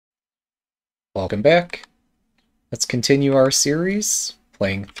Welcome back. Let's continue our series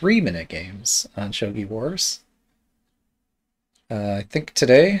playing 3-minute games on Shogi Wars. I think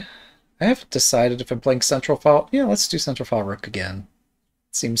today, I haven't decided if I'm playing Central File. Yeah, let's do Central File Rook again.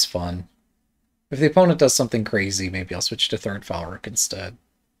 Seems fun. If the opponent does something crazy, maybe I'll switch to Third File Rook instead.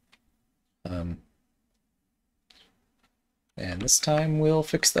 And this time we'll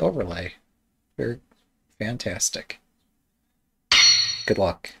fix the overlay. Very fantastic. Good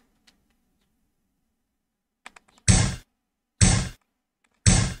luck.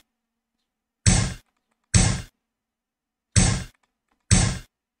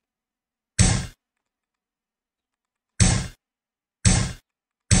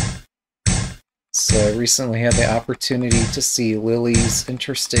 So I recently had the opportunity to see Lily's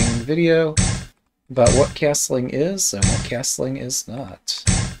interesting video about what castling is and what castling is not.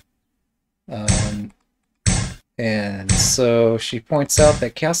 And so she points out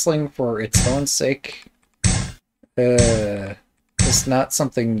that castling for its own sake is not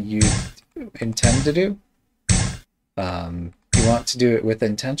something you intend to do. You want to do it with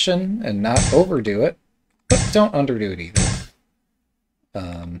intention and not overdo it, but don't underdo it either.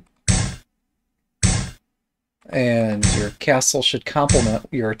 And your castle should complement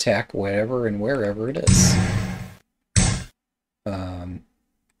your attack whatever and wherever it is.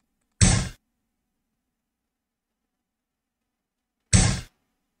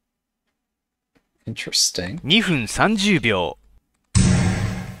 Interesting. 2分30秒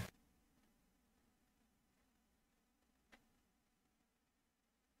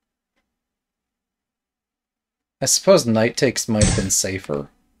I suppose knight takes might have been safer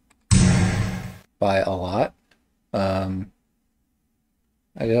by a lot. I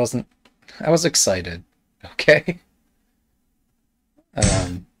was excited. Okay.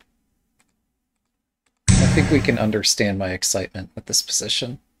 I think we can understand my excitement with this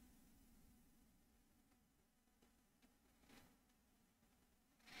position.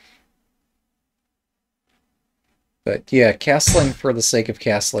 But yeah, castling for the sake of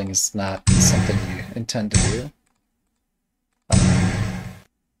castling is not something you intend to do.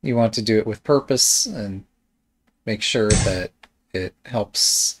 You want to do it with purpose and make sure that it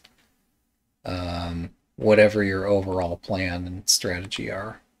helps whatever your overall plan and strategy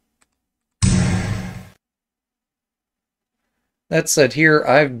are. That said, here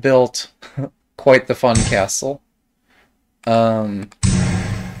I've built quite the fun castle. AKA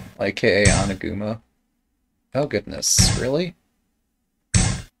Oniguma. Oh goodness, really?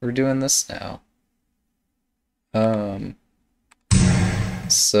 We're doing this now.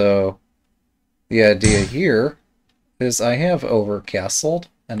 So the idea here is I have overcastled,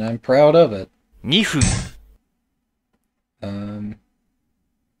 and I'm proud of it. 2分 And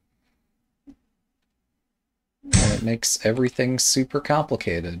it makes everything super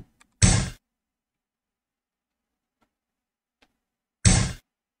complicated.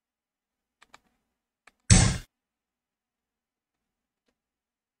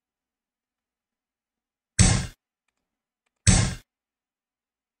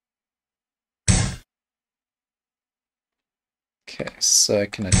 Okay, so I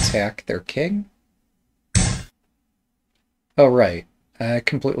can attack their king. Oh, right. I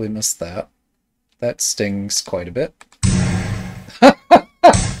completely missed that. That stings quite a bit.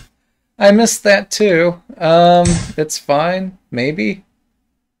 I missed that too. It's fine. Maybe.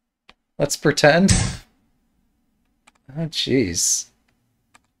 Let's pretend. Oh, jeez.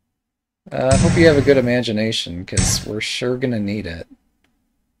 I hope you have a good imagination, because we're sure gonna need it.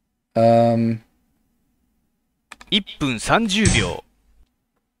 1分30秒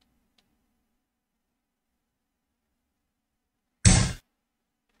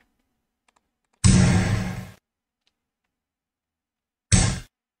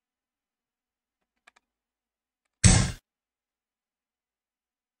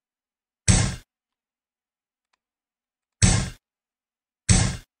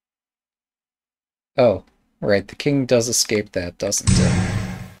Oh, right, the king does escape that, doesn't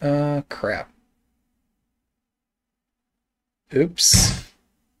it? Crap. Oops.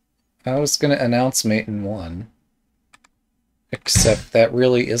 I was gonna announce mate in 1. Except that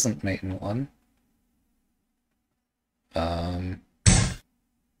really isn't mate in 1. Yeah,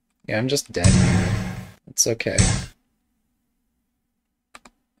 I'm just dead here. It's okay.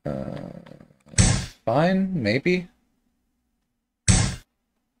 Fine, maybe?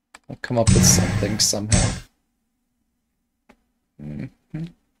 I'll come up with something somehow. 1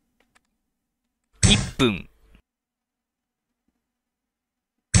分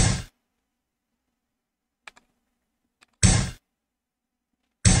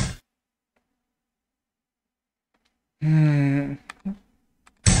Hmm.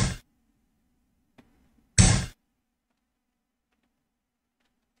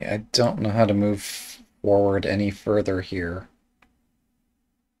 I don't know how to move forward any further here.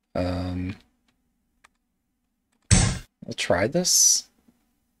 We'll try this.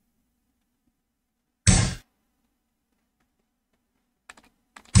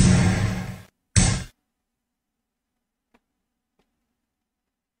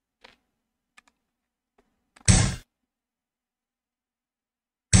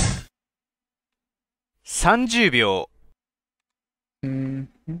 $30 Mhm.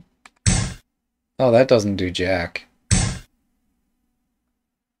 Oh, that doesn't do jack.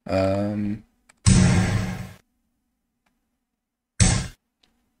 20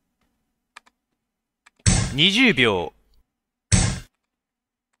秒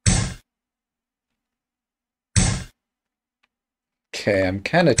Okay, I'm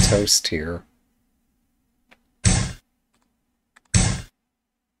kind of toast here.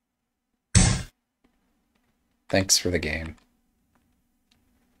 Thanks for the game.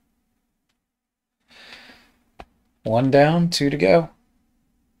 1 down, 2 to go.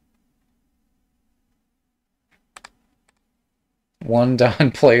 1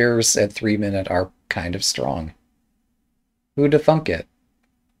 down players at 3 minute are kind of strong. Who'da thunk it?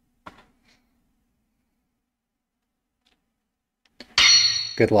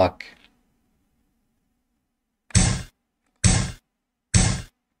 Good luck.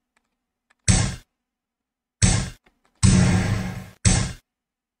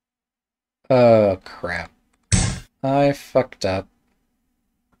 Oh, crap. I fucked up.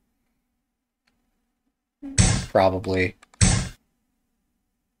 Probably.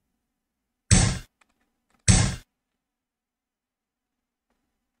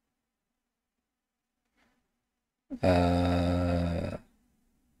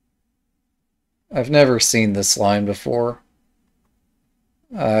 I've never seen this line before.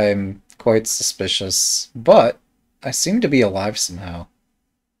 I'm quite suspicious, but I seem to be alive somehow.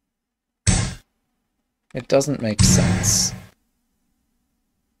 It doesn't make sense.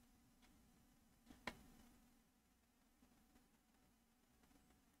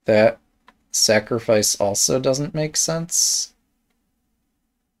 That sacrifice also doesn't make sense.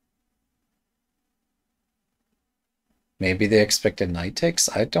 Maybe they expected knight takes?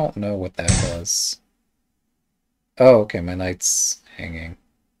 I don't know what that was. Oh, okay, my knight's hanging.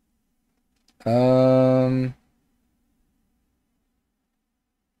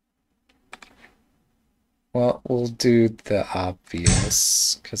 Well, we'll do the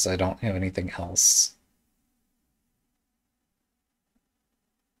obvious, because I don't have anything else.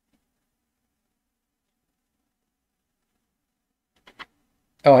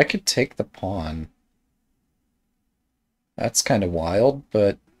 Oh, I could take the pawn. That's kind of wild,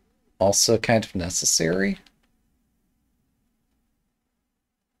 but also kind of necessary.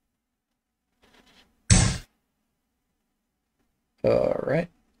 Alright.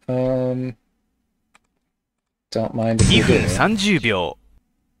 Don't mind if we 2分do. 30秒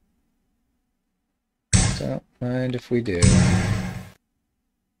Don't mind if we do.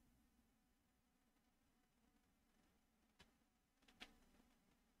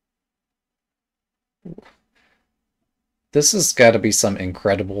 This has got to be some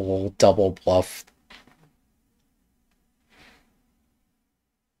incredible double bluff.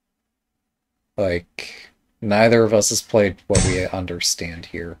 Like, neither of us has played what we understand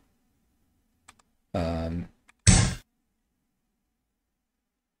here.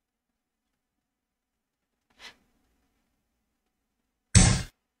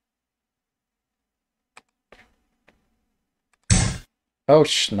 Oh,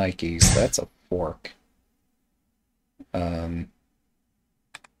 shnikes, that's a fork.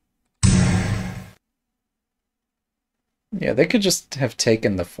 Yeah, they could just have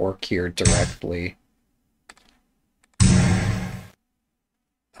taken the fork here directly.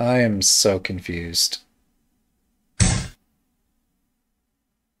 I am so confused.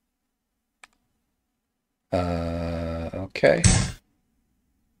 Okay.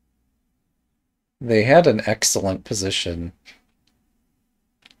 They had an excellent position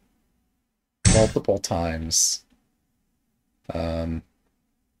multiple times.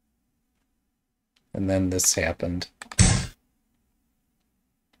 And then this happened.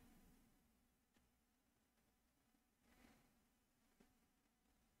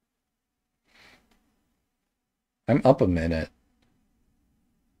 I'm up a minute.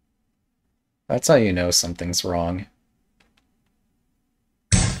 That's how you know something's wrong.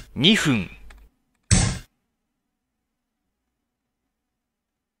 2分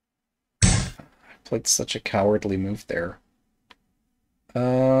I played such a cowardly move there.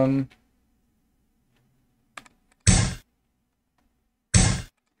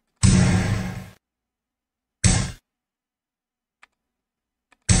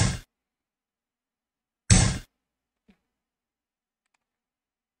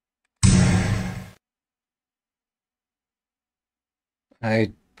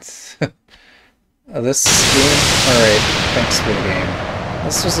 I... this game... Alright, thanks for the game.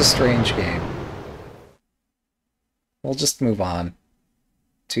 This was a strange game. We'll just move on.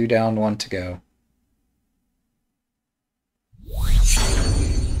 2 down, 1 to go.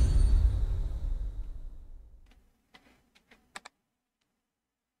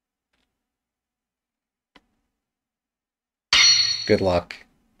 Good luck.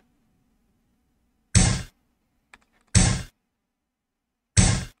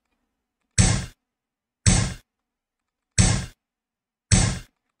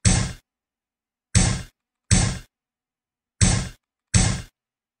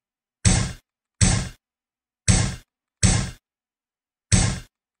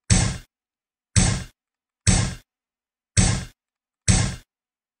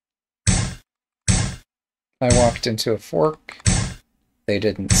 I walked into a fork. They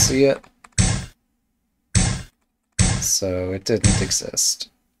didn't see it. So it didn't exist.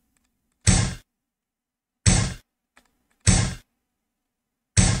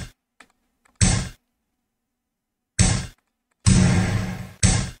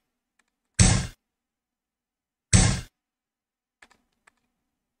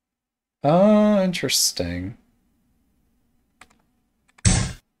 Oh, interesting.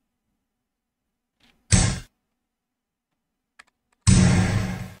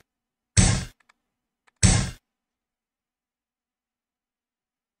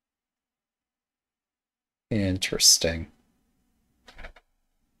 Interesting.2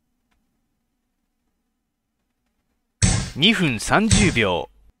分30秒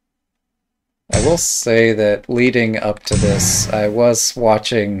I will say that leading up to this, I was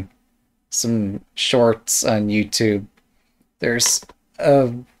watching some shorts on YouTube. There's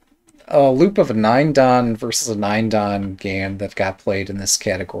a loop of a 9-dan versus a 9-dan game that got played in this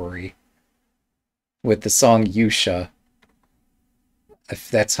category with the song Yusha.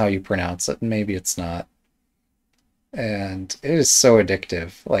 If that's how you pronounce it, maybe it's not. And it is so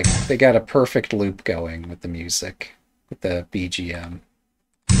addictive. Like, they got a perfect loop going with the music, with the BGM.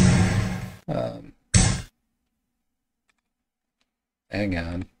 Hang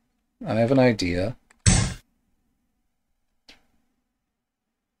on. I have an idea.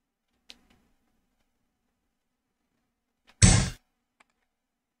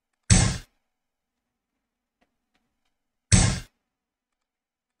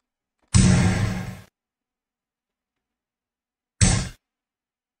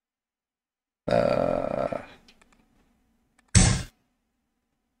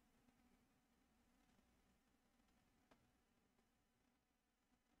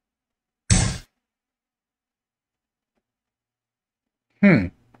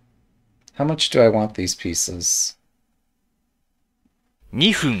 How much do I want these pieces?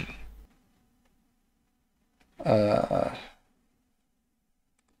 2分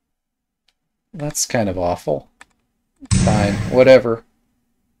That's kind of awful. Fine, whatever.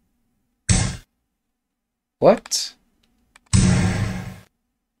 What?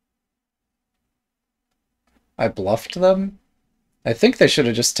 I bluffed them? I think they should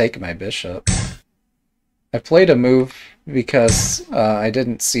have just taken my bishop. I played a move because I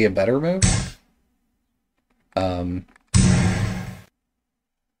didn't see a better move.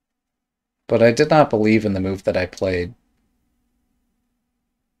 But I did not believe in the move that I played.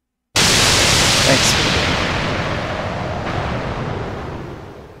 Thanks for the game.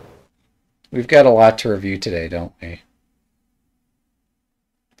 We've got a lot to review today, don't we?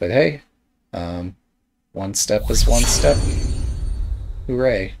 But hey, one step is one step.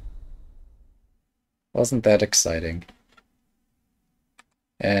 Hooray. Wasn't that exciting?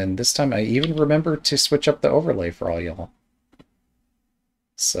 And this time I even remembered to switch up the overlay for all y'all.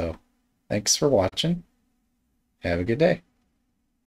 So, thanks for watching. Have a good day.